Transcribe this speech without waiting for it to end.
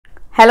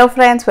Hello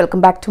friends,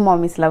 welcome back to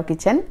Mommy's Love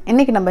Kitchen.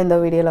 இன்னைக்கு நம்ம இந்த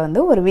வீடியோல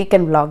வந்து ஒரு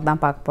வீக்கெண்ட் vlog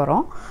தான் பார்க்க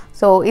போறோம்.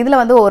 சோ இதுல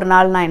வந்து ஒரு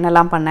நாள் நான்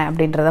என்னலாம் பண்ணேன்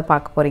அப்படின்றத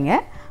பார்க்க போறீங்க.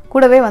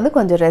 கூடவே வந்து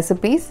கொஞ்சம்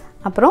ரெசிபீஸ்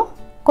அப்புறம்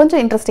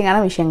கொஞ்சம்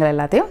இன்ட்ரஸ்டிங்கான விஷயங்கள்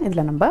எல்லாத்தையும்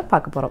இதுல நம்ம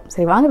பார்க்க போறோம்.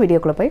 சரி வாங்க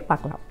வீடியோக்குள்ள போய்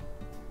பார்க்கலாம்.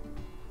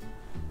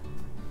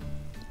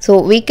 ஸோ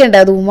வீக்கெண்ட்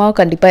அதுவுமா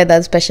கண்டிப்பாக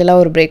ஏதாவது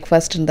ஸ்பெஷலாக ஒரு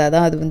பிரேக்ஃபாஸ்ட் இருந்தால்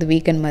தான் அது வந்து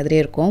வீக்கெண்ட்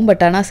மாதிரியே இருக்கும்.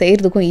 பட் ஆனால்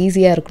செய்கிறதுக்கும்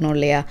ஈஸியாக இருக்கணும்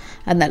இல்லையா,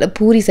 அதனால்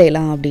பூரி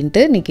செய்யலாம்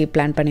அப்படின்ட்டு இன்றைக்கி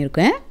பிளான்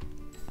பண்ணியிருக்கேன்.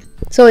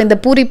 ஸோ இந்த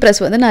பூரி ப்ரெஸ்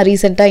வந்து நான்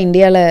ரீசெண்டாக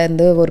இந்தியாவில்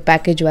இருந்து ஒரு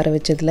பேக்கேஜ் வர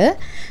வச்சதில்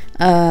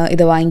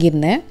இதை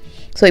வாங்கியிருந்தேன்.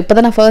 ஸோ இப்போ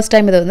தான் நான் ஃபர்ஸ்ட்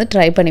டைம் இதை வந்து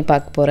ட்ரை பண்ணி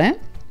பார்க்க போகிறேன்.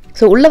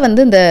 ஸோ உள்ளே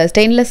வந்து இந்த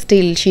ஸ்டெயின்லெஸ்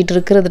ஸ்டீல் ஷீட்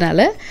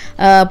இருக்கிறதுனால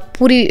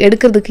பூரி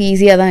எடுக்கிறதுக்கு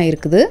ஈஸியாக தான்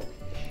இருக்குது.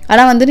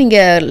 ஆனால் வந்து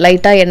நீங்கள்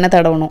லைட்டாக எண்ணெய்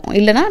தடவணும்,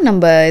 இல்லைனா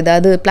நம்ம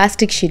ஏதாவது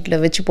பிளாஸ்டிக் ஷீட்டில்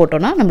வச்சு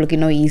போட்டோன்னா நம்மளுக்கு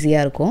இன்னும்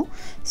ஈஸியாக இருக்கும்.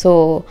 ஸோ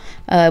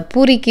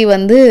பூரிக்கு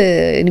வந்து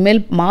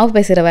இனிமேல் மாவு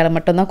பேசுகிற வேலை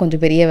மட்டும்தான்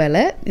கொஞ்சம் பெரிய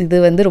வேலை.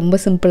 இது வந்து ரொம்ப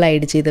சிம்பிள்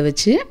ஆகிடுச்சு இதை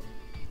வச்சு.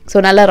 ஸோ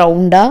நல்லா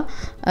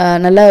ரவுண்டாக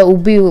நல்லா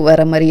உப்பி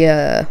வர மாதிரியே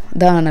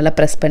தான் நல்லா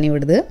ப்ரெஸ் பண்ணி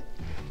விடுது.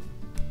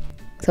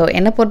 ஸோ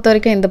என்னை பொறுத்த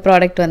வரைக்கும் இந்த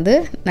ப்ராடக்ட் வந்து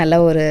நல்ல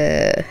ஒரு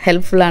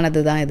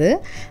ஹெல்ப்ஃபுல்லானது தான் இது.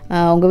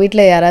 உங்கள்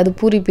வீட்டில் யாராவது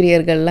பூரி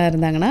பிரியர்கள்லாம்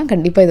இருந்தாங்கன்னா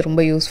கண்டிப்பாக இது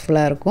ரொம்ப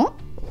யூஸ்ஃபுல்லாக இருக்கும்.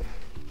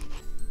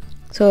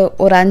 ஸோ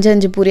ஒரு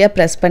 5 பூரியாக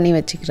ப்ரெஸ் பண்ணி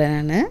வச்சுக்கிறேன்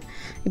நான்.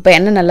 இப்போ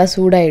எண்ணெய் நல்லா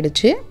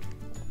சூடாகிடுச்சு,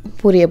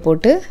 பூரியை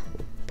போட்டு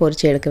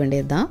பொரிச்சு எடுக்க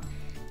வேண்டியது தான்.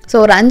 ஸோ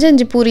ஒரு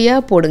 5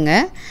 பூரியாக போடுங்க,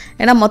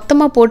 ஏன்னா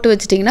மொத்தமாக போட்டு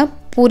வச்சிட்டிங்கன்னா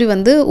பூரி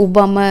வந்து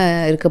உப்பாமல்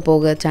இருக்க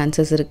போக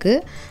சான்சஸ்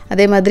இருக்குது.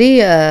 அதே மாதிரி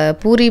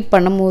பூரி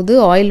பண்ணும்போது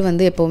ஆயில்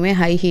வந்து எப்போவுமே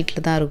ஹை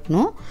ஹீட்டில் தான்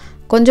இருக்கணும்.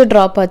 கொஞ்சம்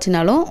ட்ராப்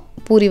ஆச்சுனாலும்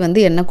பூரி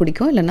வந்து எண்ணெய்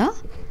குடிக்கும், இல்லைன்னா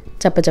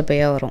சப்பை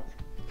சப்பையாக வரும்.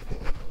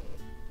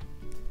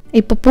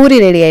 இப்போ பூரி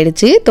ரெடி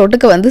ஆகிடுச்சு.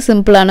 தொட்டுக்க வந்து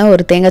சிம்பிளான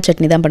ஒரு தேங்காய்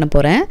சட்னி தான் பண்ண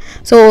போகிறேன்.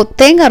 ஸோ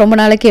தேங்காய் ரொம்ப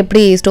நாளைக்கு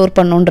எப்படி ஸ்டோர்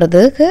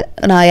பண்ணுன்றதுக்கு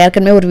நான்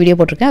ஏற்கனவே ஒரு வீடியோ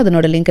போட்டிருக்கேன்,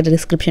 அதனோட லிங்க்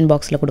டிஸ்கிரிப்ஷன்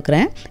பாக்ஸில்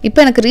கொடுக்குறேன். இப்போ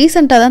எனக்கு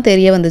ரீசெண்டாக தான்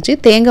தெரிய வந்துச்சு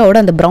தேங்காயோட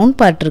அந்த ப்ரௌன்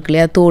பார்ட் இருக்கு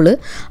இல்லையா, தோல்,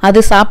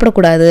 அது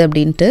சாப்பிடக்கூடாது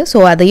அப்படின்ட்டு. ஸோ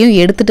அதையும்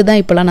எடுத்துகிட்டு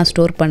தான் இப்போலாம் நான்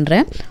ஸ்டோர்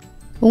பண்ணுறேன்.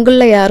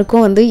 உங்களில்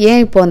யாருக்கும் வந்து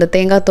ஏன் இப்போ அந்த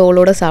தேங்காய்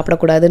தோலோடு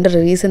சாப்பிடக்கூடாதுன்ற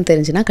ரீசன்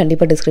தெரிஞ்சுன்னா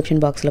கண்டிப்பாக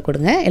டிஸ்கிரிப்ஷன் பாக்ஸில்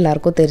கொடுங்க,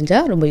 எல்லாேருக்கும்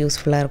தெரிஞ்சால் ரொம்ப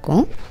யூஸ்ஃபுல்லாக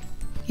இருக்கும்.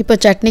 இப்போ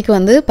சட்னிக்கு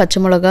வந்து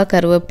பச்சை மிளகா,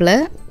 கருவேப்பிலை,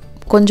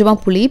 கொஞ்சமாக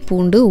புளி,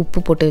 பூண்டு, உப்பு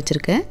போட்டு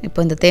வச்சுருக்கேன். இப்போ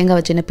இந்த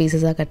தேங்காய் சின்ன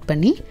பீசஸாக கட்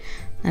பண்ணி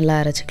நல்லா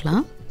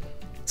அரைச்சிக்கலாம்.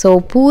 ஸோ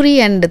பூரி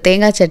அண்ட்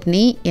தேங்காய்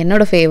சட்னி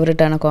என்னோடய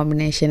ஃபேவரட்டான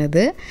காம்பினேஷன்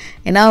இது.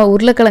 ஏன்னா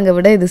உருளைக்கிழங்கை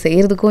விட இது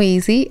செய்கிறதுக்கும்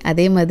ஈஸி,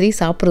 அதே மாதிரி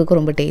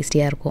சாப்பிட்றதுக்கும் ரொம்ப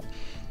டேஸ்டியாக இருக்கும்.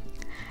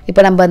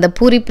 இப்போ நம்ம அந்த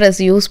பூரி ப்ரெஸ்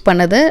யூஸ்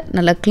பண்ணதை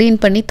நல்லா க்ளீன்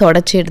பண்ணி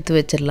தொடச்சி எடுத்து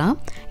வச்சிடலாம்.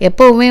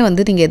 எப்போவுமே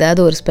வந்து நீங்கள்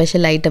ஏதாவது ஒரு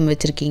ஸ்பெஷல் ஐட்டம்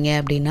வச்சுருக்கீங்க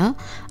அப்படின்னா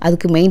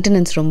அதுக்கு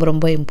மெயின்டெனன்ஸ் ரொம்ப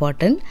ரொம்ப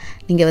இம்பார்ட்டன்ட்.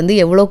 நீங்கள் வந்து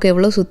எவ்வளோக்கு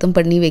எவ்வளோ சுத்தம்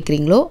பண்ணி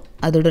வைக்கிறீங்களோ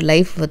அதோட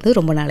லைஃப் வந்து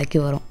ரொம்ப நாளைக்கு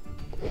வரும்.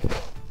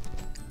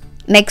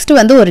 நெக்ஸ்ட்டு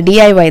வந்து ஒரு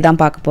DIY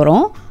தான் பார்க்க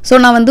போகிறோம்.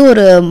 ஸோ நான் வந்து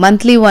ஒரு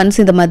மந்த்லி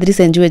ஒன்ஸ் இந்த மாதிரி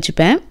செஞ்சு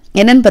வச்சுப்பேன்.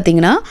 என்னென்னு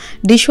பார்த்தீங்கன்னா,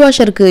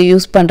 டிஷ்வாஷருக்கு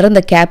யூஸ் பண்ணுற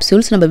இந்த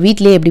கேப்சூல்ஸ் நம்ம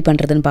வீட்டிலே எப்படி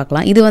பண்ணுறதுன்னு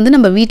பார்க்கலாம். இது வந்து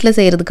நம்ம வீட்டில்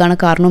செய்கிறதுக்கான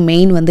காரணம்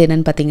மெயின் வந்து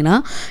என்னென்னு பார்த்தீங்கன்னா,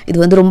 இது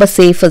வந்து ரொம்ப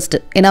சேஃபஸ்ட்டு.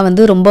 ஏன்னா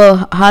வந்து ரொம்ப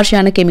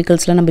ஹார்ஷான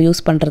கெமிக்கல்ஸ்லாம் நம்ம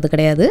யூஸ் பண்ணுறது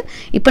கிடையாது.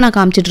 இப்போ நான்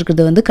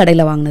காமிச்சிட்ருக்கிறது வந்து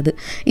கடையில் வாங்கினது.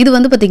 இது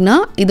வந்து பார்த்திங்கன்னா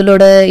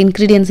இதோட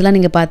இன்க்ரீடியன்ஸ்லாம்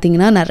நீங்கள்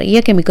பார்த்தீங்கன்னா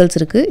நிறைய கெமிக்கல்ஸ்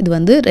இருக்குது. இது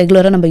வந்து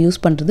ரெகுலராக நம்ம யூஸ்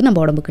பண்ணுறது நம்ம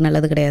உடம்புக்கு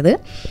நல்லது கிடையாது.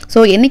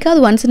 ஸோ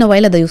என்றைக்காவது ஒன்ஸ் இன் அ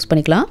வைல் அதை யூஸ்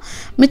பண்ணிக்கலாம்.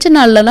 மிச்ச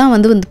நாள்லலாம்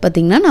வந்து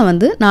பார்த்திங்கன்னா நான்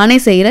வந்து நானே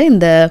செய்கிற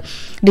இந்த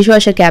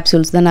டிஷ்வாஷர்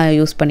கேப்சூல்ஸ் தான் நான்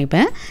யூஸ்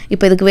பண்ணிப்பேன்.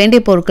 இப்போ இதுக்கு வேண்டிய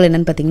பொருட்கள்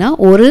என்னென்னு பார்த்தீங்கன்னா,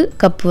 1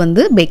 கப்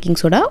வந்து பேக்கிங்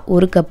சோடா,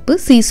 1 கப்பு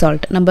சீ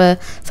சால்ட், நம்ம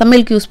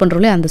சமையலுக்கு யூஸ்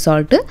பண்ணுறோம்லே அந்த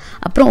சால்ட்டு,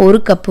 அப்புறம் 1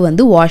 கப்பு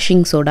வந்து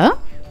வாஷிங் சோடா,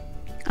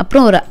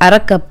 அப்புறம் ஒரு 1/2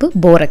 கப்பு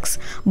போரக்ஸ்.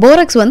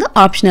 போரக்ஸ் வந்து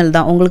ஆப்ஷனல்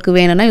தான், உங்களுக்கு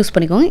வேணும்னா யூஸ்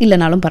பண்ணிக்கோங்க,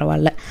 இல்லைனாலும்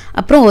பரவாயில்ல.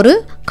 அப்புறம் ஒரு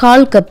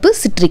 1/4 கப்பு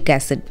சிட்ரிக்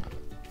ஆசிட்,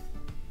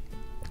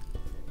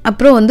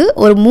 அப்புறம் வந்து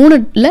ஒரு 3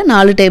 இல்லை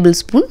 4 டேபிள்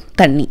ஸ்பூன்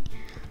தண்ணி,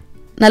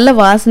 நல்ல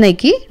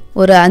வாசனைக்கு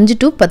ஒரு 5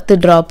 to 10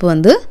 ட்ராப்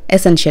வந்து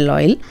எசென்ஷியல்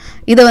ஆயில்.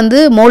 இதை வந்து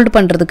மோல்டு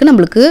பண்ணுறதுக்கு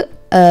நம்மளுக்கு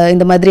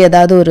இந்த மாதிரி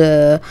ஏதாவது ஒரு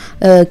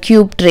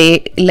க்யூப் ட்ரே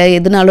இல்லை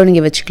எதுனாலும்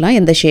நீங்கள் வச்சுக்கலாம்,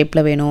 எந்த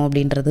ஷேப்பில் வேணும்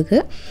அப்படின்றதுக்கு.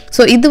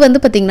 ஸோ இது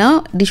வந்து பார்த்திங்கன்னா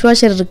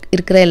டிஷ்வாஷர்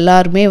இருக்கிற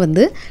எல்லாருமே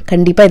வந்து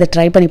கண்டிப்பாக இதை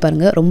ட்ரை பண்ணி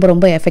பாருங்கள். ரொம்ப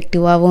ரொம்ப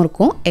எஃபெக்டிவாகவும்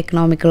இருக்கும்,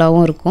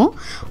 எக்கனாமிக்கலாகவும் இருக்கும்.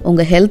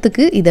 உங்கள்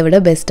ஹெல்த்துக்கு இதை விட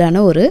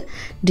பெஸ்ட்டான ஒரு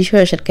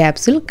டிஷ்வாஷர்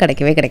கேப்சூல்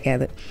கிடைக்கவே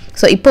கிடைக்காது.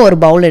 ஸோ இப்போ ஒரு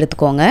பவுல்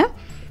எடுத்துக்கோங்க.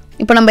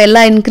 இப்போ நம்ம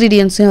எல்லா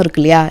இன்க்ரீடியன்ஸும்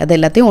இருக்கு இல்லையா, அதை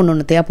எல்லாத்தையும் ஒன்று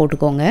ஒன்றுத்தையாக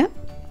போட்டுக்கோங்க.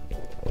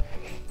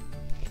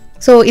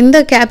 ஸோ இந்த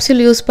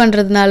கேப்சூல் யூஸ்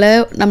பண்ணுறதுனால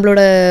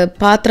நம்மளோட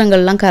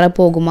பாத்திரங்கள்லாம் கரை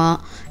போகுமா,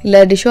 இல்லை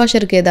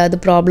டிஷ்வாஷருக்கு ஏதாவது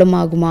ப்ராப்ளம்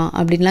ஆகுமா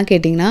அப்படின்லாம்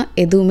கேட்டிங்கன்னா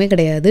எதுவுமே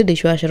கிடையாது.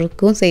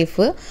 டிஷ்வாஷருக்கும்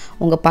சேஃபு,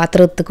 உங்கள்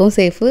பாத்திரத்துக்கும்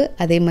சேஃபு,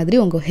 அதே மாதிரி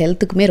உங்கள்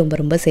ஹெல்த்துக்குமே ரொம்ப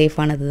ரொம்ப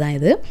சேஃபானது தான்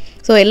இது.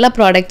 ஸோ எல்லா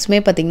ப்ராடக்ட்ஸுமே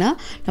பார்த்திங்கன்னா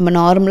நம்ம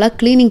நார்மலாக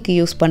க்ளீனிங்க்கு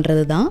யூஸ்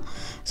பண்ணுறது தான்.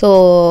 ஸோ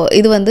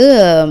இது வந்து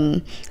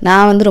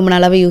நான் வந்து ரொம்ப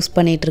நாளாகவே யூஸ்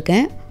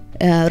பண்ணிகிட்ருக்கேன்,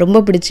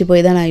 ரொம்ப பிடிச்சி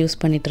போய் தான் நான் யூஸ்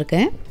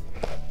பண்ணிகிட்ருக்கேன்.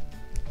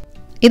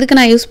 இதுக்கு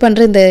நான் யூஸ்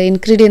பண்ணுற இந்த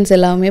இன்க்ரீடியன்ஸ்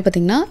எல்லாமே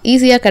பார்த்திங்கன்னா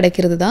ஈஸியாக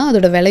கிடைக்கிறது தான்.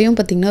 அதோட விலையும்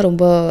பார்த்திங்கன்னா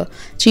ரொம்ப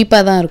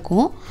சீப்பாக தான்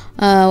இருக்கும்.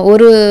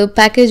 ஒரு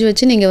பேக்கேஜ்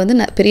வச்சு நீங்கள்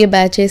வந்து பெரிய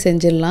பேட்சே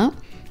செஞ்சிடலாம்.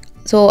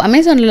 ஸோ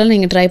அமேசான்லலாம்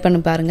நீங்கள் ட்ரை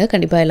பண்ணி பாருங்கள்,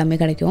 கண்டிப்பாக எல்லாமே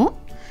கிடைக்கும்.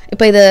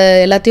 இப்போ இதை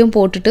எல்லாத்தையும்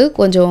போட்டுட்டு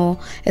கொஞ்சம்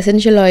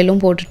எசென்ஷியல்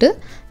ஆயிலும் போட்டுட்டு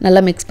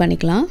நல்லா மிக்ஸ்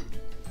பண்ணிக்கலாம்.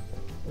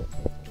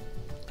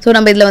 ஸோ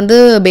நம்ம இதில் வந்து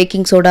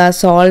பேக்கிங் சோடா,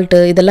 சால்ட்டு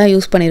இதெல்லாம்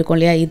யூஸ் பண்ணியிருக்கோம்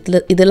இல்லையா,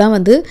 இதெல்லாம்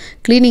வந்து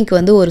க்ளீனிங்க்கு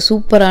வந்து ஒரு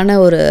சூப்பரான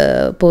ஒரு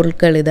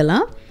பொருட்கள்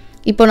இதெல்லாம்.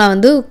 இப்போ நான்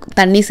வந்து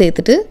தண்ணி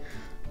சேர்த்துட்டு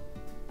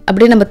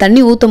அப்படியே நம்ம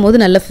தண்ணி ஊற்றும் போது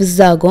நல்லா ஃபிஸ்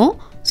ஆகும்.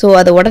 ஸோ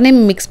அதை உடனே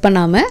மிக்ஸ்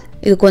பண்ணாமல்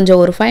இது கொஞ்சம்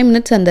ஒரு 5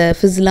 மினிட்ஸ் அந்த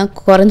ஃபிஸ்லாம்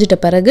குறைஞ்சிட்ட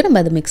பிறகு நம்ம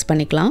அதை மிக்ஸ்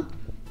பண்ணிக்கலாம்.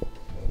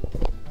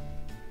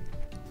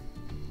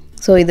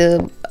 ஸோ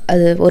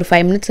அது ஒரு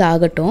 5 மினிட்ஸ்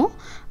ஆகட்டும்.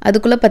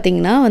 அதுக்குள்ளே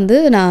பார்த்திங்கன்னா வந்து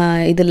நான்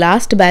இது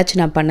லாஸ்ட் பேட்ச்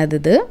நான் பண்ணது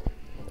இது.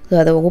 ஸோ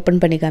அதை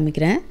ஓப்பன் பண்ணி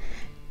காமிக்கிறேன்.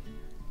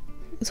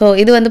 ஸோ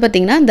இது வந்து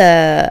பார்த்திங்கன்னா இந்த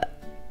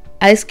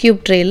ஐஸ் க்யூப்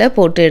ட்ரேயில்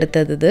போட்டு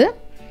எடுத்தது இது.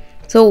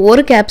 ஸோ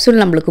ஒரு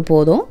கேப்சூல் நம்மளுக்கு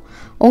போதும்.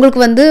 உங்களுக்கு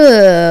வந்து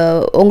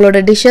உங்களோட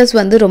டிஷ்ஷஸ்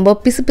வந்து ரொம்ப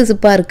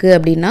பிசுப்பாக இருக்குது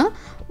அப்படின்னா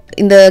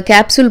இந்த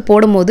கேப்சூல்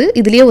போடும்போது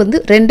இதுலேயே வந்து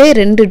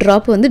 2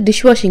 ட்ராப் வந்து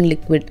டிஷ்வாஷிங்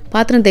லிக்விட்,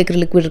 பாத்திரம் தேய்க்கிற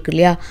லிக்விட் இருக்குது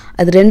இல்லையா,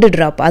 அது 2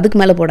 ட்ராப், அதுக்கு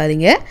மேலே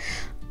போடாதீங்க.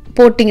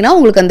 போட்டிங்கன்னா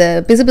உங்களுக்கு அந்த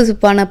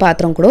பிசுப்பான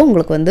பாத்திரம் கூட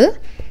உங்களுக்கு வந்து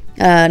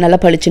நல்லா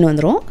பளிச்சுன்னு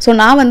வந்துடும். ஸோ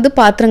நான் வந்து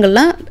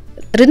பாத்திரங்கள்லாம்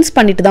ரின்ஸ்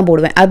பண்ணிட்டு தான்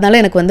போடுவேன். அதனால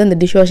எனக்கு வந்து அந்த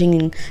டிஷ்வாஷிங்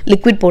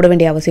லிக்விட் போட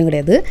வேண்டிய அவசியம்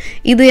கிடையாது.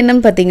 இது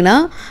என்னன்னு பார்த்தீங்கன்னா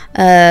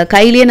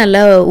கையிலேயே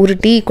நல்லா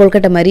உருட்டி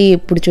கொல்கட்டை மாதிரி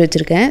பிடிச்சி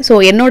வச்சுருக்கேன். ஸோ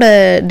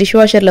என்னோடய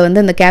டிஷ்வாஷரில்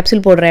வந்து அந்த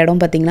கேப்சூல் போடுற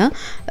இடம் பார்த்திங்கன்னா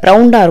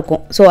ரவுண்டாக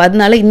இருக்கும். ஸோ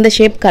அதனால இந்த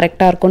ஷேப்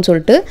கரெக்டாக இருக்கும்னு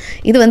சொல்லிட்டு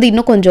இது வந்து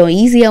இன்னும் கொஞ்சம்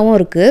ஈஸியாகவும்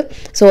இருக்குது.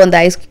 ஸோ அந்த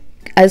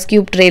ஐஸ்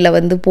க்யூப் ட்ரேயில்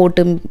வந்து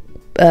போட்டு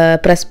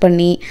ப்ரெஸ்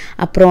பண்ணி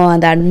அப்புறம்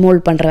அந்த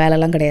அன்மோல்ட் பண்ணுற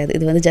வேலைலாம் கிடையாது.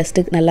 இது வந்து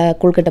ஜஸ்ட்டு நல்லா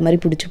கொல்கட்டை மாதிரி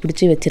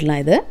பிடிச்சி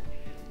வச்சிடலாம். இது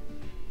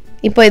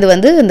இப்போ இது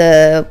வந்து இந்த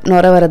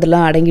நுர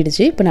வரதெல்லாம்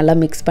அடங்கிடுச்சு. இப்போ நல்லா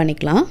மிக்ஸ்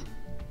பண்ணிக்கலாம்.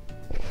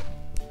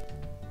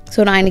 ஸோ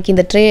நான் இன்றைக்கி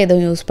இந்த ட்ரே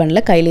எதுவும் யூஸ்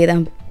பண்ணல, கையிலே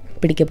தான்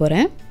பிடிக்க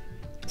போகிறேன்.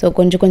 ஸோ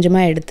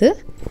கொஞ்சமாக எடுத்து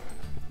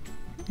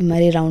இந்த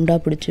மாதிரி ரவுண்டாக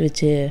பிடிச்சி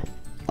வச்சு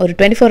ஒரு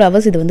 24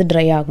 ஹவர்ஸ் இது வந்து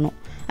ட்ரை ஆகணும்.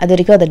 அது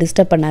வரைக்கும் அதை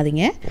டிஸ்டர்ப்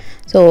பண்ணாதீங்க.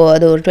 ஸோ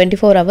அது ஒரு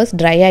 24 ஹவர்ஸ்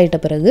ட்ரை ஆகிட்ட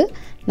பிறகு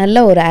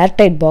நல்ல ஒரு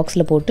ஏர்டைட்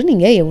பாக்ஸில் போட்டு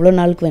நீங்கள் எவ்வளோ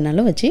நாளுக்கு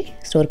வேணாலும் வச்சு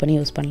ஸ்டோர் பண்ணி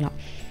யூஸ் பண்ணலாம்.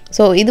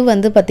 ஸோ இது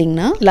வந்து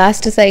பார்த்திங்கன்னா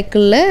லாஸ்ட்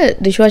சைக்கிளில்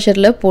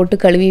டிஷ்வாஷரில் போட்டு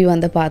கழுவி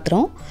வந்த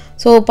பாத்திரம்.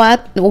 ஸோ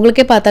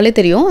உங்களுக்கே பார்த்தாலே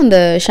தெரியும் அந்த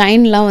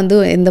ஷைன்லாம் வந்து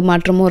எந்த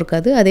மாற்றமும்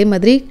இருக்காது, அதே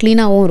மாதிரி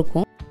க்ளீனாகவும்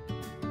இருக்கும்.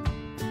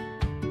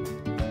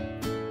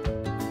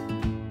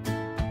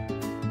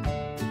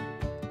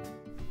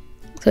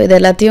 ஸோ இது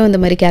எல்லாத்தையும் இந்த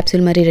மாதிரி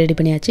கேப்சூல் மாதிரி ரெடி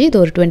பண்ணியாச்சு. இது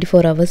ஒரு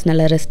 24 ஹவர்ஸ்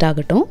நல்லா ரெஸ்ட்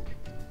ஆகட்டும்.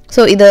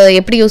 ஸோ இதை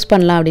எப்படி யூஸ்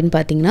பண்ணலாம் அப்படின்னு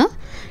பார்த்தீங்கன்னா,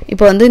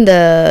 இப்போ வந்து இந்த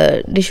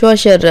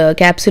டிஷ்வாஷர்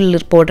கேப்சூல்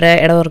போடுற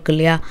இடம் இருக்குது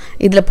இல்லையா,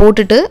 இதில்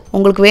போட்டுட்டு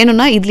உங்களுக்கு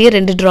வேணும்னா இதுலேயே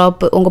 2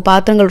 ட்ராப், உங்கள்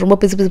பாத்திரங்கள் ரொம்ப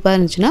பிசுப்பாக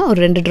இருந்துச்சுன்னா ஒரு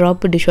 2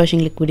 ட்ராப்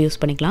டிஷ்வாஷிங் லிக்விட் யூஸ்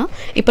பண்ணிக்கலாம்.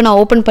 இப்போ நான்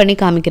ஓப்பன் பண்ணி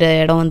காமிக்கிற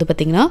இடம் வந்து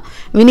பார்த்திங்கன்னா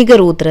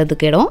வினிகர்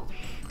ஊற்றுறதுக்கு இடம்.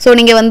 ஸோ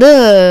நீங்கள் வந்து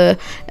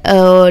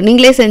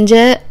நீங்களே செஞ்ச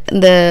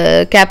இந்த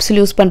கேப்சூல்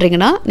யூஸ்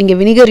பண்ணுறீங்கன்னா நீங்கள்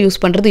வினிகர்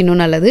யூஸ் பண்ணுறது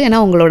இன்னும் நல்லது. ஏன்னா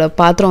உங்களோட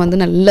பாத்திரம் வந்து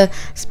நல்ல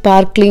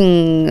ஸ்பார்க்லிங்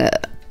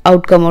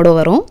அவுட்கமோடு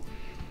வரும்.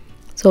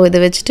 ஸோ இதை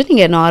வச்சுட்டு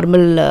நீங்கள்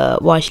நார்மல்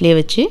வாஷ்லேயே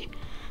வச்சு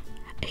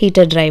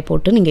ஹீட்டர் ட்ரை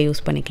போட்டு நீங்கள்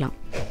யூஸ் பண்ணிக்கலாம்.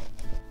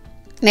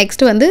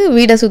 நெக்ஸ்ட்டு வந்து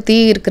வீடை சுற்றி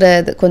இருக்கிற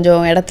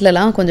கொஞ்சம்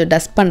இடத்துலலாம் கொஞ்சம்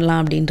டஸ்ட் பண்ணலாம்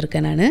அப்படின்ட்டு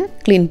இருக்கேன் நான்,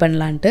 க்ளீன்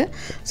பண்ணலான்ட்டு.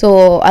 ஸோ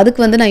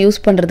அதுக்கு வந்து நான்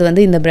யூஸ் பண்ணுறது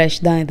வந்து இந்த ப்ரஷ்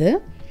தான் இது.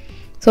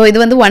 ஸோ இது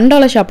வந்து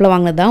 $1 ஷாப்பில்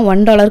வாங்கினது தான்.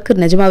 $1க்கு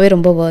நிஜமாகவே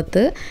ரொம்ப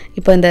ஒர்த்து.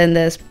 இப்போ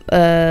இந்த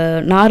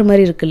நார்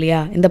மாதிரி இருக்குது இல்லையா,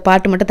 இந்த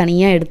பாட்டு மட்டும்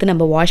தனியாக எடுத்து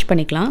நம்ம வாஷ்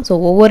பண்ணிக்கலாம். ஸோ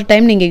ஒவ்வொரு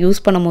டைம் நீங்கள்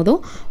யூஸ் பண்ணும்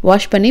போதும்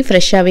வாஷ் பண்ணி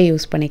ஃப்ரெஷ்ஷாகவே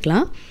யூஸ்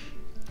பண்ணிக்கலாம்.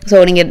 ஸோ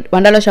நீங்கள்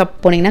 $1 ஷாப்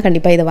போனீங்கன்னா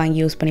கண்டிப்பாக இதை வாங்கி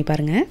யூஸ் பண்ணி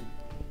பாருங்கள்.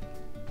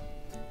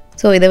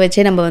 ஸோ இதை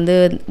வச்சே நம்ம வந்து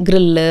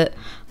க்ரில்லு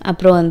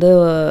அப்புறம் வந்து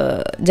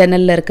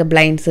ஜன்னலில் இருக்க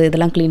பிளைண்ட்ஸு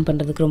இதெல்லாம் க்ளீன்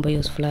பண்ணுறதுக்கு ரொம்ப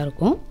யூஸ்ஃபுல்லாக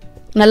இருக்கும்.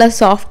 நல்லா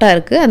சாஃப்டாக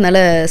இருக்குது,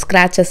 அதனால்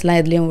ஸ்க்ராச்சஸ்லாம்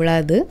எதுலேயும்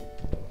விழாது.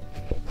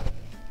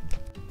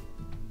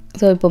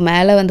 ஸோ இப்போ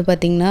மேலே வந்து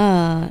பார்த்திங்கன்னா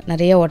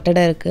நிறைய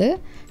ஒட்டடை இருக்குது.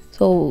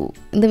 ஸோ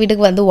இந்த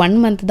வீட்டுக்கு வந்து 1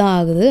 மந்த் தான்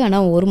ஆகுது,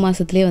 ஆனால் 1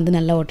 மாதத்துலேயே வந்து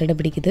நல்லா ஒட்டடை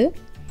பிடிக்குது.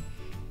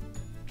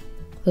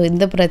 ஸோ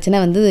இந்த பிரச்சனை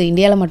வந்து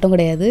இந்தியாவில் மட்டும்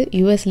கிடையாது,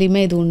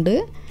 யூஎஸ்லேயுமே இது உண்டு.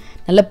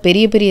 நல்ல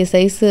பெரிய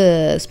சைஸு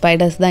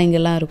ஸ்பைடர்ஸ் தான்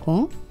இங்கெல்லாம்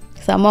இருக்கும்.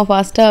 செம்ம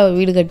ஃபாஸ்ட்டாக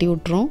வீடு கட்டி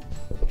விட்ரும்.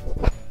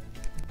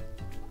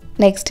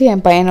 நெக்ஸ்ட்டு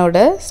என் பையனோட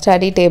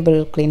ஸ்டடி டேபிள்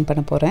க்ளீன்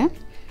பண்ண போகிறேன்.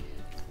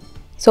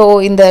 ஸோ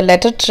இந்த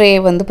லெட்டர் ட்ரே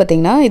வந்து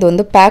பார்த்திங்கன்னா இது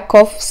வந்து பேக்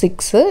ஆஃப்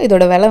 6.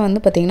 இதோட விலை வந்து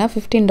பார்த்திங்கன்னா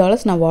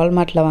 $15 நான்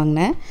வால்மார்ட்டில்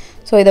வாங்கினேன்.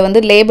 ஸோ இதை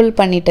வந்து லேபிள்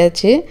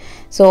பண்ணிட்டாச்சு.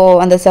 ஸோ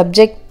அந்த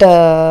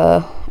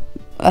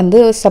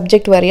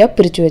சப்ஜெக்ட் வாரியாக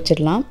பிரித்து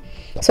வச்சிடலாம்.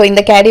 ஸோ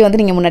இந்த கேடி வந்து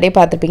நீங்கள் முன்னாடியே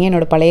பார்த்துருப்பீங்க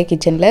என்னோடய பழைய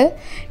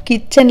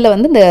கிச்சனில்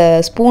வந்து இந்த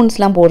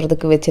ஸ்பூன்ஸ்லாம்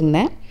போடுறதுக்கு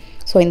வச்சுருந்தேன்.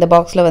 ஸோ இந்த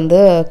பாக்ஸில் வந்து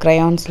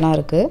க்ரையான்ஸ்லாம்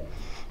இருக்குது.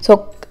 ஸோ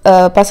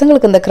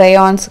பசங்களுக்கு இந்த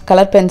க்ரையான்ஸ்,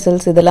 கலர்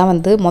பென்சில்ஸ் இதெல்லாம்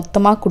வந்து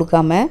மொத்தமாக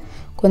கொடுக்காம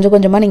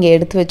கொஞ்சமாக நீங்கள்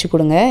எடுத்து வச்சு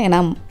கொடுங்க. ஏன்னா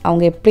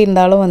அவங்க எப்படி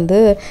இருந்தாலும் வந்து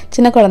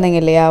சின்ன குழந்தைங்க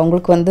இல்லையா,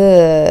 அவங்களுக்கு வந்து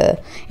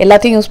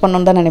எல்லாத்தையும் யூஸ்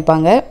பண்ணணுன்னு தான்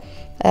நினைப்பாங்க.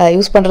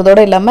 யூஸ்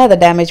பண்ணுறதோடு இல்லாமல் அதை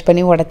டேமேஜ்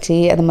பண்ணி உடச்சி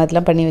அது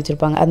மாதிரிலாம் பண்ணி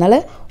வச்சுருப்பாங்க. அதனால்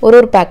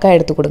ஒரு பேக்காக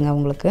எடுத்து கொடுங்க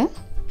அவங்களுக்கு.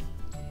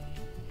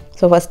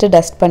 ஸோ ஃபஸ்ட்டு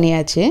டஸ்ட்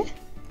பண்ணியாச்சு.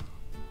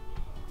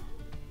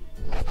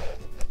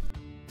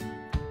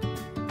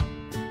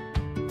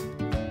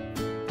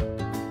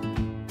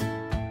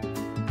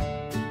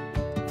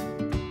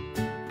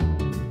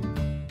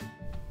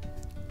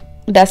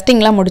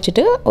 டஸ்டிங்லாம்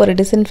முடிச்சுட்டு ஒரு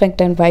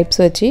டிஸ்இன்ஃபெக்டன்ட் வைப்ஸ்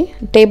வச்சு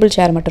டேபிள்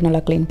சேர் மட்டும்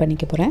நல்லா க்ளீன்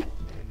பண்ணிக்க போகிறேன்.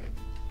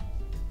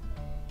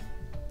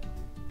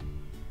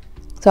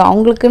 ஸோ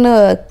அவங்களுக்குன்னு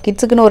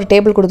கிட்ஸுக்குன்னு ஒரு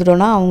டேபிள்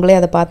கொடுத்துட்டோன்னா அவங்களே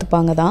அதை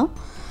பார்த்துப்பாங்க தான்.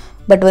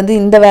 பட் வந்து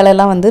இந்த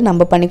வேலையெல்லாம் வந்து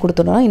நம்ம பண்ணி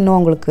கொடுத்துட்டோம்னா இன்னும்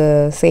அவங்களுக்கு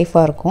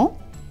சேஃபாக இருக்கும்.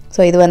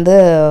 ஸோ இது வந்து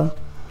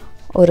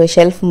ஒரு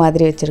ஷெல்ஃப்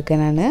மாதிரி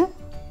வச்சுருக்கேன் நான்.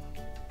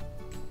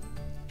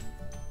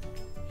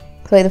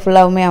 ஸோ இது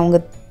ஃபுல்லாகவுமே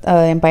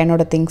என்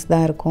பையனோட திங்ஸ்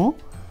தான் இருக்கும்.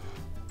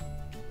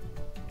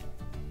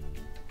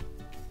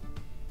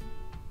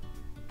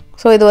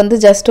 ஸோ இது வந்து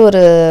ஜஸ்ட்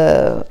ஒரு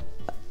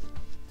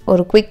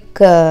குவிக்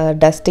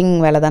டஸ்டிங்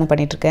வேலை தானே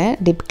பண்ணிகிட்ருக்கேன்.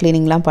 டீப்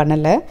க்ளீனிங்லாம்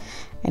பண்ணலை.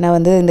 ஏன்னா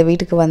வந்து இந்த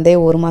வீட்டுக்கு வந்தே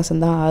 1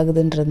 மாதம்தான்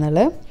ஆகுதுன்றதுனால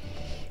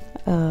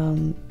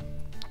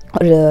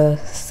ஒரு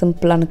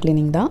சிம்பிளான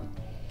க்ளீனிங் தான்.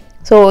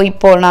 ஸோ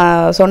இப்போது நான்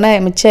சொன்ன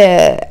மிச்ச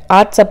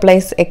ஆர்ட்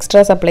சப்ளைஸ்,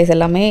 எக்ஸ்ட்ரா சப்ளைஸ்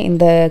எல்லாமே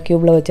இந்த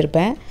க்யூப்பில்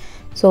வச்சுருப்பேன்.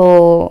 ஸோ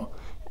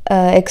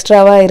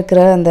எக்ஸ்ட்ராவாக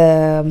இருக்கிற அந்த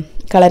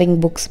கலரிங்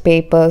புக்ஸ்,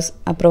 பேப்பர்ஸ்,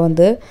 அப்புறம்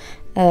வந்து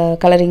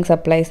கலரிங்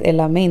சப்ளைஸ்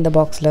எல்லாமே இந்த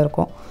பாக்ஸில்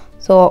இருக்கும்.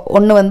 ஸோ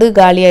ஒன்று வந்து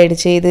காலி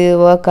ஆகிடுச்சு, இது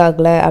ஒர்க்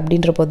ஆகலை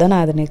அப்படின்றப்போ தான்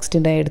நான் அதை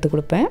நெக்ஸ்ட்டு எடுத்து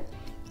கொடுப்பேன்.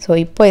 ஸோ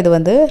இப்போ இது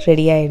வந்து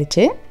ரெடி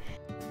ஆகிடுச்சு.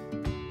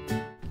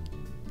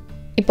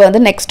 இப்போ வந்து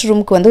நெக்ஸ்ட்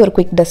ரூமுக்கு வந்து ஒரு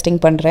குவிக்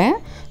டஸ்டிங் பண்ணுறேன்.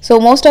 So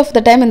most of the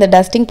time இந்த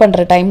டஸ்டிங்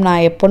பண்ணுற டைம்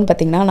நான் எப்போன்னு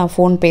பார்த்திங்கன்னா நான்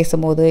ஃபோன்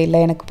பேசும்போது இல்லை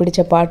எனக்கு பிடிச்ச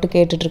பாட்டு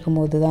கேட்டுட்ருக்கும்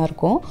போது தான்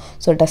இருக்கும்.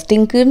 ஸோ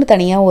டஸ்டிங்க்குன்னு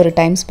தனியாக ஒரு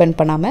டைம் ஸ்பெண்ட்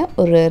பண்ணாமல்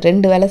ஒரு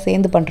 2 வேலை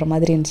சேர்ந்து பண்ணுற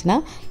மாதிரி இருந்துச்சுன்னா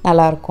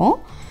நல்லாயிருக்கும்.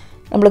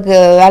 நம்மளுக்கு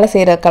வேலை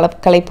செய்கிற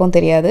களைப்பும்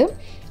தெரியாது.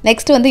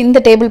 நெக்ஸ்ட்டு வந்து இந்த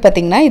டேபிள்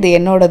பார்த்திங்கன்னா இது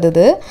என்னோடது.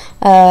 இது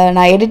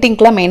நான்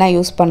எடிட்டிங்க்கெலாம் மெயினாக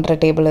யூஸ் பண்ணுற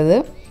டேபிள் இது.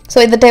 ஸோ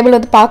இந்த டேபிள்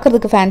வந்து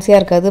பார்க்குறதுக்கு ஃபேன்சியாக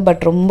இருக்காது,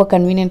 பட் ரொம்ப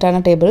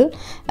கன்வீனியண்ட்டான டேபிள்.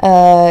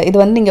 இது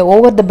வந்து நீங்கள்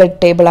ஓவர் த பெட்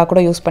டேபிளாக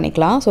கூட யூஸ்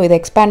பண்ணிக்கலாம். ஸோ இதை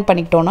எக்ஸ்பேண்ட்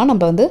பண்ணிக்கிட்டோன்னா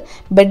நம்ம வந்து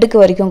பெட்டுக்கு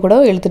வரைக்கும் கூட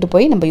இழுத்துட்டு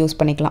போய் நம்ம யூஸ்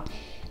பண்ணிக்கலாம்.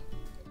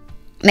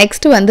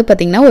 நெக்ஸ்ட்டு வந்து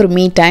பார்த்திங்கன்னா ஒரு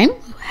மீ டைம்.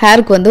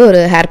 ஹேருக்கு வந்து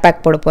ஒரு ஹேர்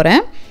பேக் போட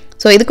போகிறேன்.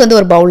 ஸோ இதுக்கு வந்து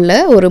ஒரு பவுலில்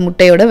ஒரு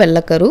முட்டையோட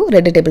வெள்ளைக்கரு,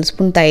 2 டேபிள்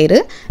ஸ்பூன் தயிர்,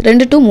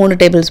 2 to 3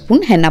 table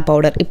spoon henna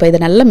powder. இப்போ இதை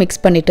நல்லா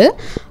மிக்ஸ் பண்ணிவிட்டு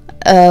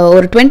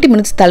ஒரு 20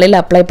 மினிட்ஸ் தலையில்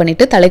அப்ளை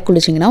பண்ணிவிட்டு தலை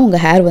குளிச்சிங்கன்னா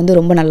உங்கள் ஹேர் வந்து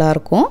ரொம்ப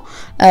நல்லாயிருக்கும்.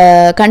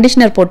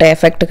 கண்டிஷ்னர் போட்ட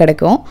எஃபெக்ட்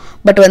கிடைக்கும்,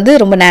 பட் வந்து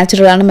ரொம்ப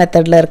நேச்சுரலான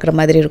மெத்தடில் இருக்கிற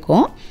மாதிரி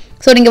இருக்கும்.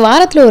 ஸோ நீங்கள்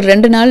வாரத்தில் ஒரு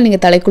 2 நாள்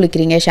நீங்கள் தலை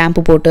குளிக்கிறீங்க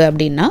ஷாம்பு போட்டு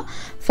அப்படின்னா,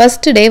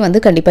 ஃபஸ்ட்டு டே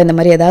வந்து கண்டிப்பாக இந்த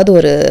மாதிரி ஏதாவது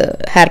ஒரு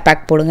ஹேர்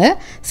பேக் போடுங்க.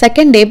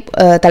 செகண்ட் டே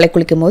தலை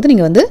குளிக்கும் போது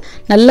நீங்கள் வந்து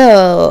நல்ல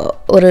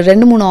ஒரு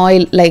 2-3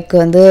 ஆயில், லைக்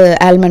வந்து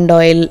almond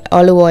oil,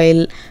 olive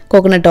oil,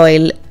 coconut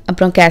oil,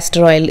 அப்புறம்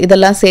கேஸ்டர் ஆயில்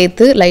இதெல்லாம்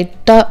சேர்த்து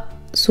லைட்டாக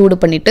சூடு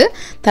பண்ணிவிட்டு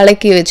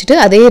தலைக்கு வச்சுட்டு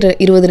அதே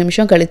 20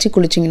 நிமிஷம் கழித்து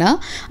குளிச்சிங்கன்னா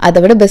அதை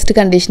விட பெஸ்ட்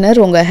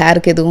கண்டிஷ்னர் உங்கள்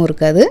ஹேருக்கு எதுவும்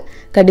இருக்காது.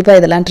 கண்டிப்பாக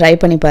இதெல்லாம் ட்ரை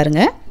பண்ணி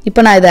பாருங்கள்.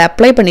 இப்போ நான் இதை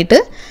அப்ளை பண்ணிவிட்டு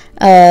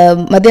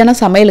மத்தியானம்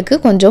சமையலுக்கு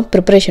கொஞ்சம்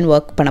ப்ரிப்பரேஷன்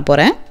ஒர்க் பண்ண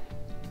போகிறேன்.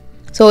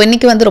 ஸோ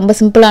இன்றைக்கி வந்து ரொம்ப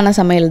சிம்பிளான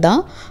சமையல்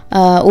தான்.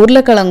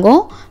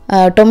 உருளைக்கிழங்கும்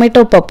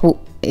டொமேட்டோ பப்பு,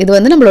 இது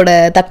வந்து நம்மளோட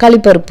தக்காளி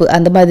பருப்பு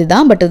அந்த மாதிரி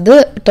தான், பட் இது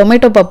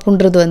டொமேட்டோ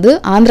பப்புன்றது வந்து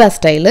ஆந்திரா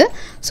ஸ்டைலு.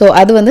 ஸோ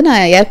அது வந்து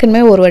நான்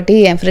ஏற்கனவே ஒரு வாட்டி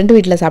என் ஃப்ரெண்டு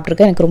வீட்டில்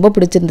சாப்பிட்ருக்கேன். எனக்கு ரொம்ப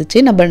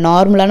பிடிச்சிருந்துச்சு. நம்ம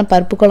நார்மலான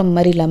பருப்பு குழம்பு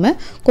மாதிரி இல்லாமல்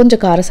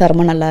கொஞ்சம்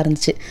காரசாரமாக நல்லா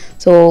இருந்துச்சு.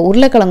 ஸோ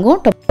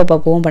உருளைக்கிழங்கும் டொமேட்டோ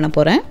பப்புவும் பண்ண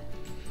போகிறேன்.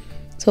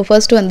 ஸோ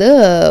ஃபர்ஸ்ட் வந்து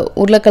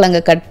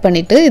உருளைக்கிழங்கை கட்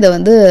பண்ணிவிட்டு இதை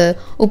வந்து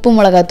உப்பு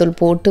மிளகாத்தூள்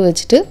போட்டு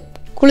வச்சுட்டு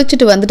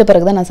குளிச்சுட்டு வந்துட்ட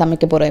பிறகு தான் நான்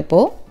சமைக்க போகிறேன்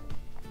இப்போது.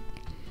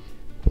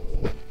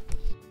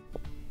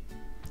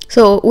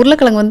 ஸோ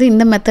உருளைக்கிழங்கு வந்து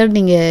இந்த மெத்தட்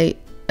நீங்கள்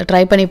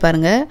ட்ரை பண்ணி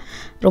பாருங்கள்.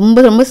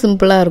 ரொம்ப ரொம்ப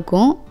சிம்பிளாக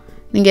இருக்கும்.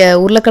 நீங்கள்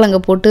உருளைக்கிழங்கை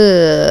போட்டு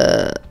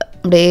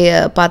அப்படியே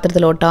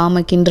பாத்திரத்தில்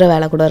ஒட்டாமல் கிண்டுற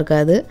வேலை கூட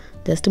இருக்காது.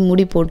 ஜஸ்ட்டு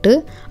மூடி போட்டு,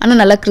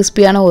 ஆனால் நல்லா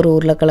கிறிஸ்பியான ஒரு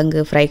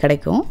உருளைக்கிழங்கு ஃப்ரை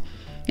கிடைக்கும்.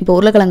 இப்போ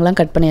உருளைக்கிழங்குலாம்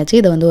கட் பண்ணியாச்சு.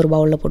 இதை வந்து ஒரு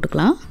பவுலில்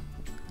போட்டுக்கலாம்.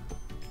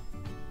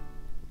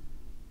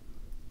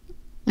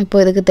 இப்போ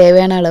இதுக்கு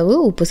தேவையான அளவு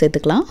உப்பு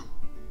சேர்த்துக்கலாம்.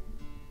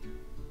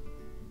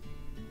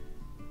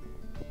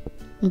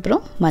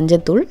 அப்புறம்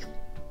மஞ்சத்தூள்,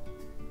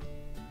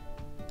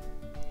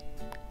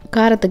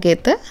 காரத்துக்கு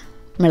ஏற்ற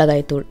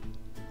மிளகாய்த்தூள்.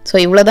 ஸோ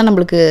இவ்வளோ தான்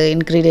நம்மளுக்கு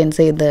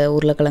இன்க்ரீடியன்ஸு இந்த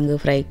உருளைக்கிழங்கு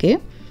ஃப்ரைக்கு.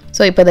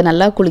 ஸோ இப்போ இதை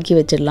நல்லா குலுக்கி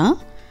வச்சிடலாம்.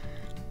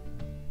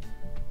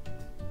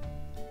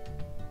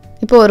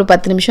 இப்போ ஒரு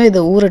 10 நிமிஷம் இது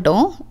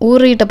ஊறட்டும்.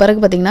 ஊறிட்ட பிறகு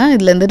பார்த்திங்கன்னா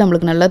இதுலேருந்து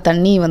நம்மளுக்கு நல்லா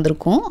தண்ணி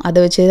வந்திருக்கும். அதை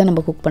வச்சு தான்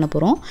நம்ம குக் பண்ண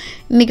போகிறோம்.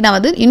 இன்றைக்கி நான்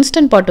வந்து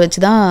இன்ஸ்டன்ட் பாட் வச்சு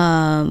தான்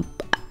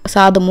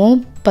சாதமும்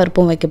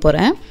பருப்பும் வைக்க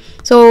போகிறேன்.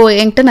 ஸோ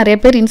என்கிட்ட நிறைய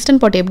பேர்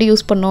இன்ஸ்டன்ட் பாட் எப்படி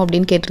யூஸ் பண்ணோம்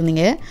அப்படின்னு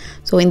கேட்டிருந்தீங்க.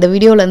 ஸோ இந்த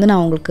வீடியோவிலேருந்து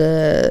நான் உங்களுக்கு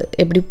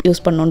எப்படி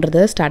யூஸ்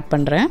பண்ணணுன்றதை ஸ்டார்ட்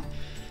பண்ணுறேன்.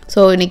 ஸோ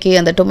இன்றைக்கி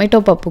அந்த டொமேட்டோ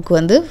பப்புக்கு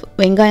வந்து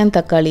வெங்காயம்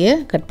தக்காளியை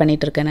கட்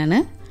பண்ணிகிட்ருக்கேன்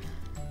நான்.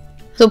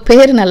 ஸோ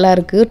பேர் நல்லா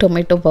இருக்குது,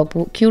 டொமேட்டோ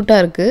பப்பு,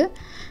 க்யூட்டாக இருக்குது.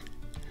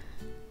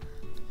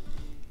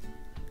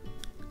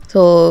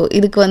 ஸோ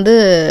இதுக்கு வந்து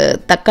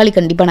தக்காளி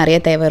கண்டிப்பாக நிறைய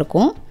தேவை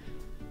இருக்கும்.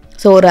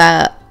 ஸோ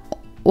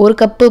ஒரு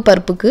கப்பு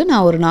பருப்புக்கு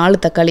நான் ஒரு 4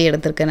 தக்காளி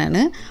எடுத்திருக்கேன்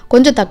நான்.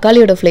 கொஞ்சம்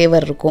தக்காளியோட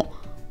ஃப்ளேவர் இருக்கும்.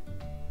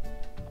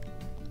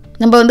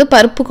 நம்ம வந்து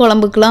பருப்பு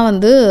குழம்புக்கெலாம்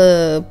வந்து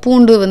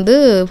பூண்டு வந்து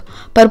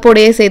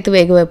பருப்போடையே சேர்த்து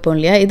வேக வைப்போம்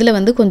இல்லையா. இதில்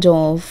வந்து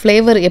கொஞ்சம்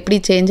ஃப்ளேவர் எப்படி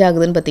சேஞ்ச்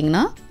ஆகுதுன்னு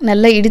பார்த்திங்கன்னா,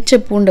 நல்லா இடித்த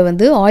பூண்டை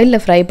வந்து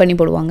ஆயிலில் ஃப்ரை பண்ணி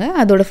போடுவாங்க.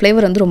 அதோடய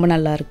ஃப்ளேவர் வந்து ரொம்ப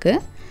நல்லாயிருக்கு.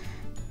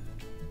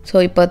 ஸோ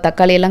இப்போ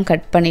தக்காளியெல்லாம்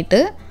கட்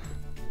பண்ணிவிட்டு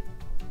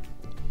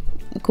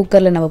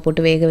குக்கரில் நம்ம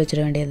போட்டு வேக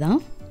வச்சிட வேண்டியது தான்.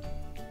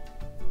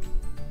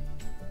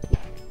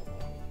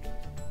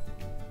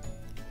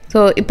 ஸோ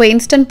இப்போ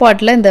இன்ஸ்டன்ட்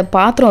பாட்டில் இந்த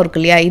பாத்திரம் இருக்கு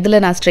இல்லையா,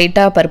 இதில் நான்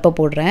ஸ்ட்ரெயிட்டாக பருப்பை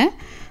போடுறேன்.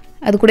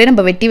 அது கூட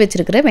நம்ம வெட்டி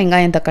வச்சுருக்கிற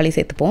வெங்காயம் தக்காளி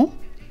சேர்த்துப்போம்.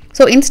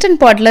 ஸோ இன்ஸ்டன்ட்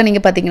பாட்டில்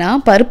நீங்கள் பார்த்தீங்கன்னா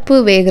பருப்பு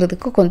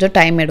வேகிறதுக்கு கொஞ்சம்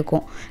டைம்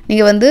எடுக்கும்.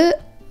 நீங்கள் வந்து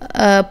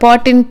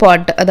பாட் இன்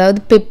பாட், அதாவது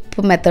பிப்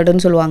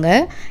மெத்தடுன்னு சொல்லுவாங்க.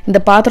 இந்த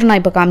பாத்திரம்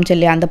நான் இப்போ காமிச்சேன்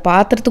இல்லையா, அந்த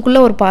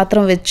பாத்திரத்துக்குள்ளே ஒரு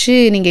பாத்திரம் வச்சு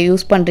நீங்கள்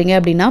யூஸ் பண்ணுறீங்க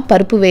அப்படின்னா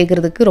பருப்பு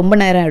வேகிறதுக்கு ரொம்ப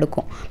நேரம்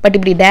எடுக்கும். பட்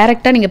இப்படி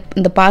டைரெக்டாக நீங்கள்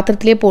இந்த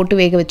பாத்திரத்துலேயே போட்டு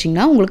வேக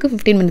வச்சிங்கன்னா உங்களுக்கு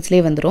 15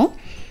 மினிட்ஸ்லேயே வந்துடும்.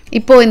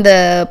 இப்போது இந்த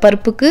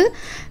பருப்புக்கு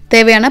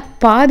தேவையான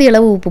பாதி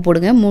அளவு உப்பு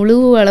போடுங்க. முழு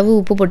அளவு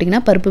உப்பு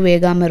போட்டிங்கன்னா பருப்பு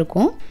வேகாமல்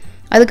இருக்கும்.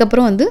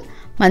 அதுக்கப்புறம் வந்து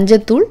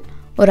மஞ்சத்தூள்,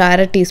 ஒரு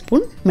 1/2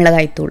 டீஸ்பூன்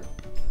மிளகாய்த்தூள்.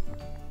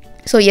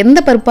 ஸோ எந்த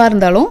பருப்பாக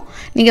இருந்தாலும்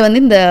நீங்கள் வந்து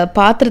இந்த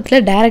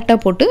பாத்திரத்தில் டைரெக்டாக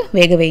போட்டு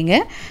வேக வைங்க.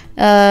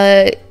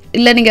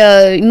 இல்லை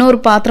நீங்கள் இன்னொரு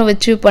பாத்திரம்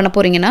வச்சு பண்ண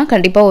போகிறீங்கன்னா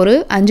கண்டிப்பாக ஒரு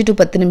 5 to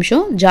 10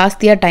 நிமிஷம்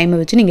ஜாஸ்தியாக டைமை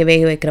வச்சு நீங்கள்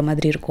வேக வைக்கிற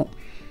மாதிரி இருக்கும்.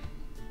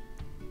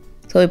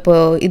 ஸோ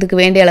இப்போது இதுக்கு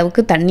வேண்டிய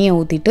அளவுக்கு தண்ணியை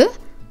ஊற்றிட்டு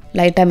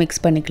லைட்டாக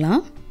மிக்ஸ்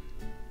பண்ணிக்கலாம்.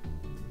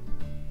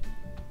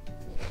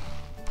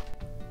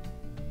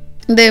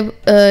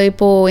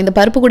 இப்போது இந்த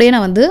பருப்பு கூடயே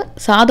நான் வந்து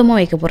சாதமும்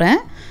வைக்க போகிறேன்.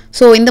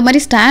 ஸோ இந்த மாதிரி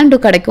ஸ்டாண்டு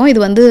கிடைக்கும். இது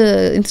வந்து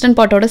இன்ஸ்டன்ட்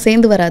பாட்டோட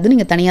சேர்ந்து வராது,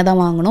 நீங்கள் தனியாக தான்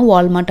வாங்கணும்.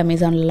 வால்மார்ட்,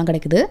 அமேசான்லாம்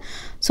கிடைக்குது.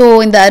 ஸோ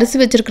இந்த அரிசி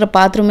வச்சுருக்கிற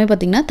பாத்திரமே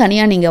பார்த்திங்கன்னா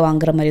தனியாக நீங்கள்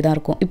வாங்குற மாதிரி தான்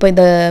இருக்கும். இப்போ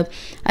இந்த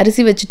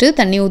அரிசி வச்சுட்டு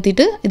தண்ணி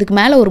ஊற்றிட்டு இதுக்கு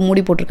மேலே ஒரு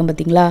மூடி போட்டிருக்கேன்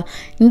பார்த்திங்களா,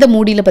 இந்த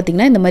மூடியில்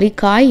பார்த்திங்கன்னா இந்த மாதிரி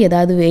காய்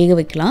ஏதாவது வேக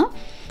வைக்கலாம்.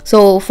 ஸோ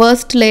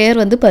ஃபர்ஸ்ட் லேயர்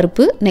வந்து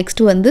பருப்பு,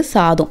 நெக்ஸ்ட்டு வந்து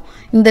சாதம்.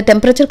 இந்த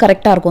டெம்பரேச்சர்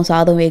கரெக்டாக இருக்கும்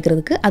சாதம்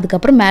வேகிறதுக்கு.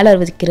 அதுக்கப்புறம் மேலே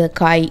வைக்கிற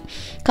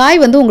காய்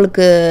வந்து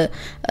உங்களுக்கு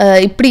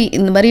இப்படி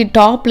இந்த மாதிரி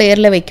டாப்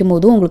லேயரில் வைக்கும்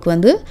போது உங்களுக்கு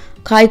வந்து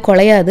காய்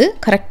குழையாது,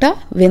 கரெக்டாக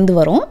வெந்து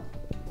வரும்.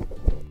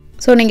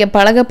 ஸோ நீங்கள்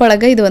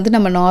பழக இது வந்து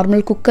நம்ம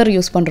நார்மல் குக்கர்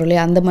யூஸ் பண்ணுறோம்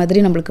இல்லையா, அந்த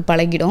மாதிரி நம்மளுக்கு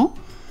பழகிடும்.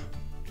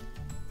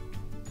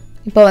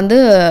 இப்போ வந்து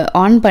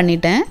ஆன்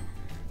பண்ணிட்டேன்.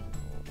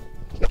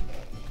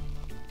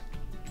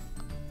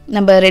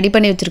 நம்ம ரெடி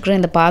பண்ணி வச்சுருக்கிற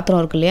இந்த பாத்திரம்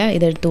இருக்கு இல்லையா,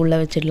 இதை எடுத்து உள்ளே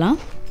வச்சிடலாம்.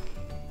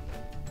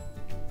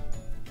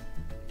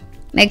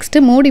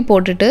 நெக்ஸ்ட்டு மூடி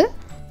போட்டுட்டு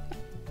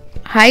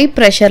ஹை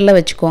ப்ரெஷரில்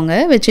வச்சுக்கோங்க.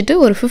 வச்சுட்டு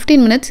ஒரு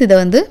 15 மினிட்ஸ் இதை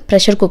வந்து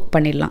ப்ரெஷர் குக்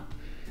பண்ணிடலாம்.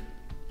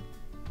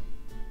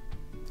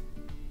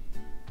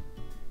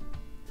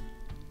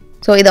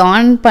 ஸோ இதை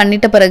ஆன்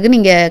பண்ணிட்ட பிறகு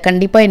நீங்கள்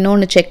கண்டிப்பாக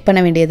இன்னொன்று செக் பண்ண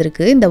வேண்டியது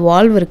இருக்குது. இந்த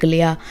வால்வ் இருக்கு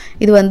இல்லையா,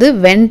 இது வந்து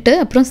வெண்ட்டு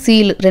அப்புறம்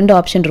சீல் 2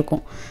 ஆப்ஷன்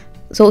இருக்கும்.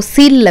 ஸோ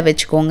சீலில்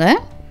வச்சுக்கோங்க.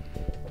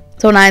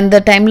 ஸோ நான் இந்த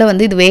டைமில்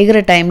வந்து இது வேகிற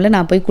டைமில்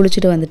நான் போய்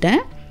குளிச்சுட்டு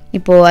வந்துட்டேன்.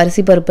 இப்போது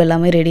அரிசி பருப்பு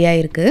எல்லாமே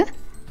ரெடியாக இருக்குது.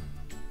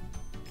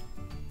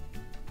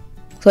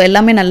 ஸோ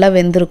எல்லாமே நல்லா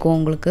வெந்திருக்கும்.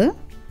 உங்களுக்கு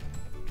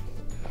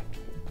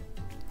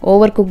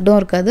ஓவர் குக்டும்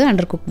இருக்காது,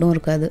 அண்டர் குக்டும்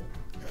இருக்காது.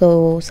 ஸோ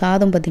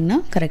சாதம் பார்த்திங்கன்னா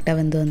கரெக்டாக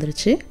வெந்து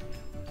வந்துருச்சு.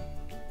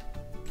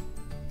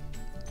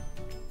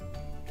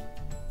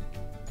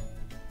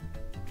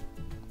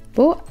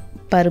 இப்போது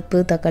பருப்பு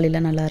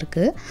தக்காளிலாம்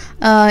நல்லாயிருக்கு.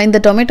 இந்த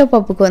டொமேட்டோ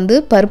பப்புக்கு வந்து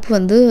பருப்பு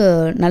வந்து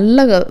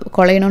நல்லா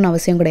குழையணும்னு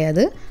அவசியம்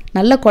கிடையாது.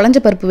 நல்லா குழஞ்ச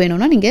பருப்பு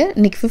வேணும்னா நீங்கள்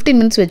இன்றைக்கி 15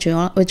 மினிட்ஸ்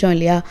வச்சோம்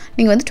இல்லையா,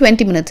 நீங்கள் வந்து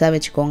 20 மினிட்ஸாக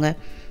வச்சுக்கோங்க.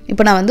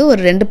 இப்போ நான் வந்து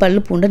ஒரு 2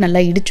 பல்லு பூண்டு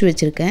நல்லா இடித்து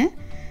வச்சுருக்கேன்.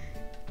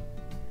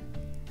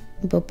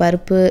 இப்போ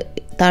பருப்பு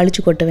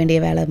தாளித்து கொட்ட வேண்டிய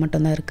வேலை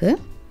மட்டும்தான் இருக்குது.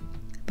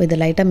 இப்போ இதை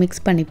லைட்டாக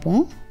மிக்ஸ்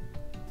பண்ணிப்போம்.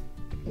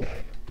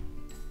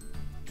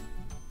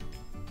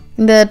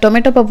 இந்த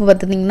டொமேட்டோ பப்பு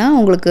பார்த்திங்கன்னா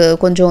உங்களுக்கு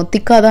கொஞ்சம்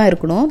திக்காக தான்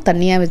இருக்கணும்,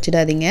 தண்ணியாக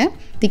வச்சிடாதீங்க.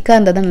 திக்காக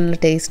இருந்தால் தான் நல்ல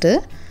டேஸ்ட்டு.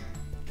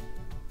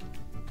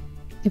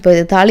 இப்போ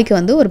இது தாளிக்க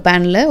வந்து ஒரு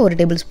பேனில் 1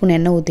 டேபிள் ஸ்பூன்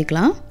எண்ணெய்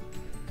ஊற்றிக்கலாம்.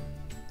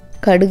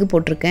 கடுகு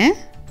போட்டிருக்கேன்,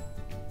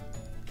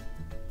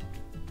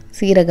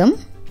 சீரகம்,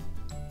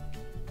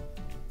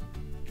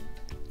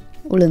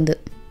 உளுந்து.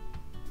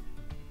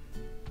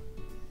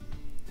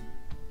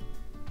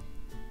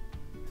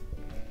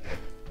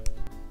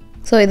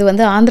 ஸோ இது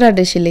வந்து ஆந்திரா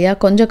டிஷ் இல்லையா,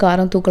 கொஞ்சம்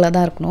காரம் தூக்கலாக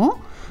தான் இருக்கணும்.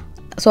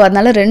 ஸோ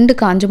அதனால் 2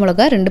 காஞ்ச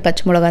மிளகா, 2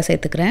 பச்சை மிளகா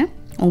சேர்த்துக்கிறேன்.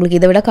 உங்களுக்கு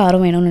இதை விட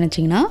காரம் வேணும்னு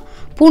நினச்சிங்கன்னா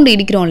பூண்டு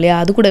இடிக்கிறோம் இல்லையா,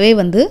 அது கூடவே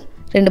வந்து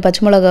 2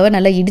 பச்சை மிளகாவை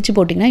நல்லா இடித்து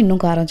போட்டிங்கன்னா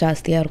இன்னும் காரம்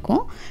ஜாஸ்தியாக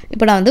இருக்கும்.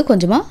 இப்போ நான் வந்து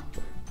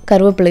கொஞ்சமாக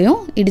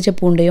கருவேப்பிலையும் இடித்த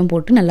பூண்டையும்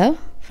போட்டு நல்லா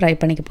ஃப்ரை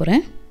பண்ணிக்க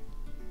போகிறேன்.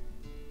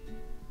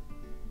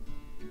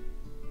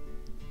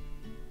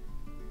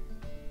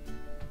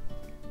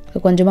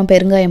 கொஞ்சமாக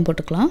பெருங்காயம்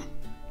போட்டுக்கலாம்.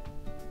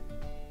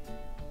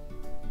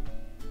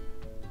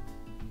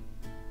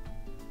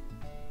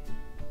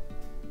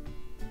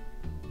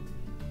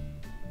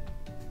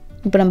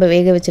 இப்போ நம்ம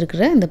வேக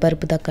வச்சுருக்கிற இந்த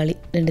பருப்பு தக்காளி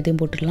 2த்தையும்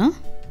போட்டுடலாம்.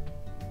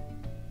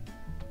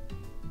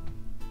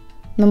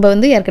 நம்ம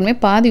வந்து ஏற்கனவே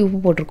பாதி உப்பு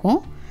போட்டிருக்கோம்.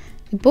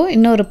 இப்போது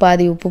இன்னொரு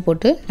பாதி உப்பு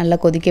போட்டு நல்லா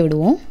கொதிக்க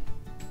விடுவோம்.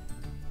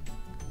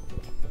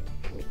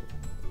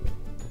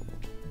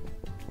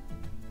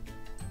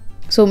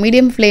 ஸோ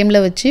மீடியம்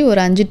ஃப்ளேமில் வச்சு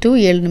ஒரு 5 to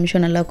 7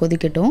 நிமிஷம் நல்லா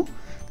கொதிக்கட்டும்.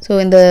 ஸோ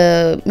இந்த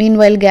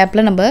மீன்வைல்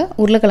கேப்பில் நம்ம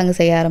உருளைக்கிழங்கு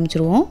செய்ய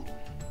ஆரம்பிச்சிருவோம்.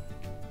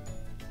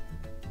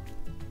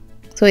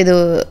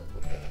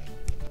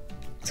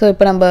 ஸோ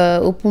இப்போ நம்ம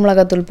உப்பு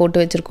மிளகாத்தூள்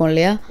போட்டு வச்சுருக்கோம்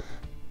இல்லையா,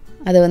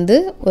 அதை வந்து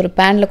ஒரு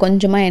பேனில்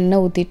கொஞ்சமாக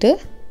எண்ணெய் ஊற்றிட்டு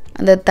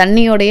அந்த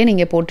தண்ணியோடையே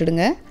நீங்கள்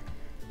போட்டுடுங்க.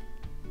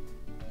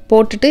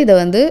 போட்டுட்டு இதை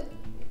வந்து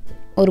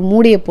ஒரு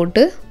மூடியை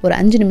போட்டு ஒரு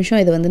 5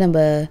 நிமிஷம் இதை வந்து நம்ம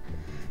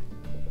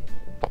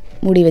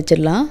மூடி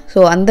வச்சிடலாம்.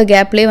 ஸோ அந்த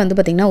கேப்லேயே வந்து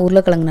பார்த்திங்கன்னா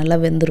உருளைக்கிழங்கு நல்லா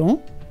வெந்துடும்.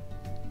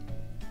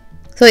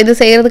 ஸோ இது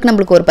செய்கிறதுக்கு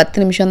நம்மளுக்கு ஒரு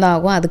 10 நிமிஷம் தான்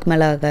ஆகும், அதுக்கு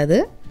மேலே ஆகாது.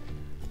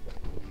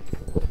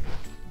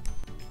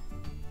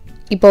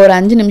 இப்போ ஒரு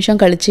 5 நிமிஷம்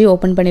கழித்து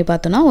ஓப்பன் பண்ணி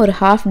பார்த்தோன்னா ஒரு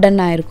ஹாஃப் டன்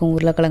ஆகிருக்கும்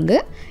உருளைக்கிழங்கு.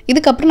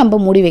 இதுக்கப்புறம் நம்ம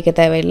மூடி வைக்க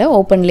தேவையில்லை,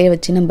 ஓப்பன்லேயே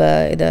வச்சு நம்ம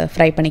இதை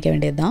ஃப்ரை பண்ணிக்க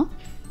வேண்டியது தான்.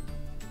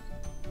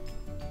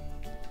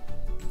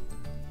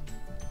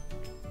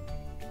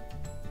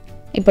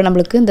 இப்போ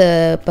நம்மளுக்கு இந்த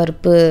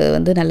பருப்பு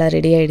வந்து நல்லா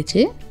ரெடி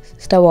ஆகிடுச்சு.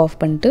 ஸ்டவ் ஆஃப்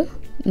பண்ணிட்டு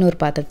இன்னொரு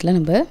பாத்திரத்தில்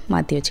நம்ம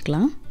மாற்றி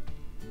வச்சுக்கலாம்.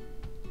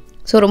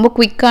 ஸோ ரொம்ப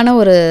குயிக்கான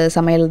ஒரு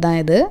சமையல் தான்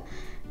இது.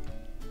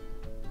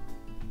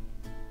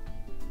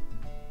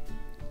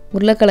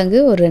 உருளைக்கிழங்கு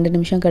ஒரு 2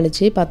 நிமிஷம்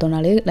கழித்து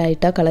பார்த்தோன்னாலே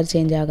லைட்டாக கலர்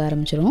சேஞ்ச் ஆக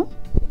ஆரம்பிச்சிடும்.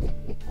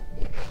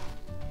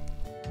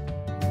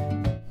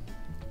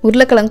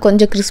 உருளைக்கிழங்கு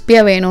கொஞ்சம்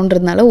கிறிஸ்பியாக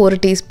வேணுன்றதுனால 1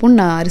 டீஸ்பூன்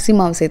நான் அரிசி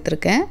மாவு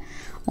சேர்த்துருக்கேன்.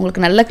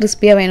 உங்களுக்கு நல்லா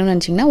கிறிஸ்பியாக வேணும்னு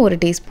நினச்சிங்கன்னா 1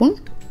 டீஸ்பூன்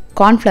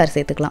கார்ன்ஃப்ளவர்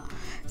சேர்த்துக்கலாம்.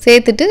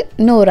 சேர்த்துட்டு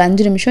இன்னும் ஒரு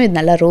 5 நிமிஷம் இது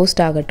நல்லா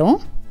ரோஸ்ட் ஆகட்டும்.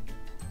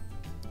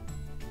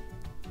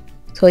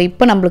 ஸோ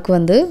இப்போ நம்மளுக்கு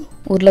வந்து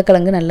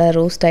உருளைக்கிழங்கு நல்லா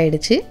ரோஸ்ட்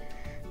ஆகிடுச்சு,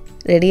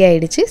 ரெடி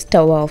ஆகிடுச்சு.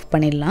 ஸ்டவ் ஆஃப்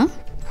பண்ணிடலாம்.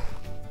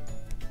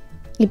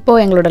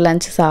 இப்போது எங்களோட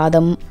லஞ்ச்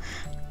சாதம்,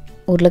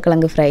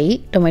 உருளைக்கிழங்கு ஃப்ரை,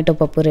 டொமேட்டோ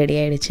பப்பு ரெடி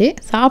ஆகிடுச்சு.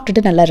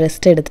 சாப்பிட்டுட்டு நல்லா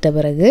ரெஸ்ட் எடுத்துகிட்ட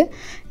பிறகு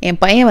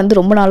என் பையன் வந்து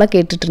ரொம்ப நாளாக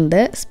கேட்டுட்டு இருந்த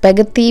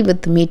ஸ்பெகத்தி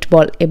வித் மீட்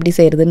பால் எப்படி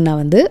செய்கிறதுன்னு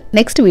நான் வந்து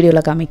நெக்ஸ்ட்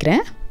வீடியோவில்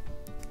காமிக்கிறேன்.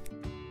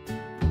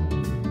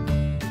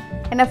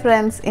 என்ன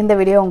ஃப்ரெண்ட்ஸ், இந்த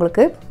வீடியோ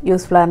உங்களுக்கு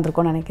யூஸ்ஃபுல்லாக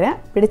இருந்திருக்கும்னு நினைக்கிறேன்.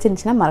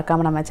 பிடிச்சிருந்துச்சுன்னா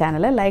மறக்காமல் நம்ம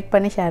சேனலை லைக்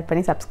பண்ணி, ஷேர்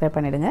பண்ணி, சப்ஸ்கிரைப்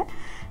பண்ணிவிடுங்க.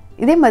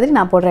 இதே மாதிரி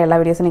நான் போடுற எல்லா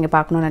வீடியோஸும் நீங்கள்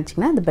பார்க்கணுன்னு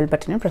நினச்சிங்கன்னா அந்த பெல்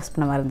பட்டனையும் ப்ரெஸ்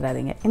பண்ண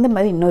மறந்துடாதீங்க. இந்த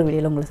மாதிரி இன்னொரு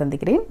வீடியோவில் உங்களை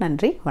சந்திக்கிறேன்.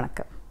 நன்றி,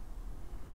 வணக்கம்.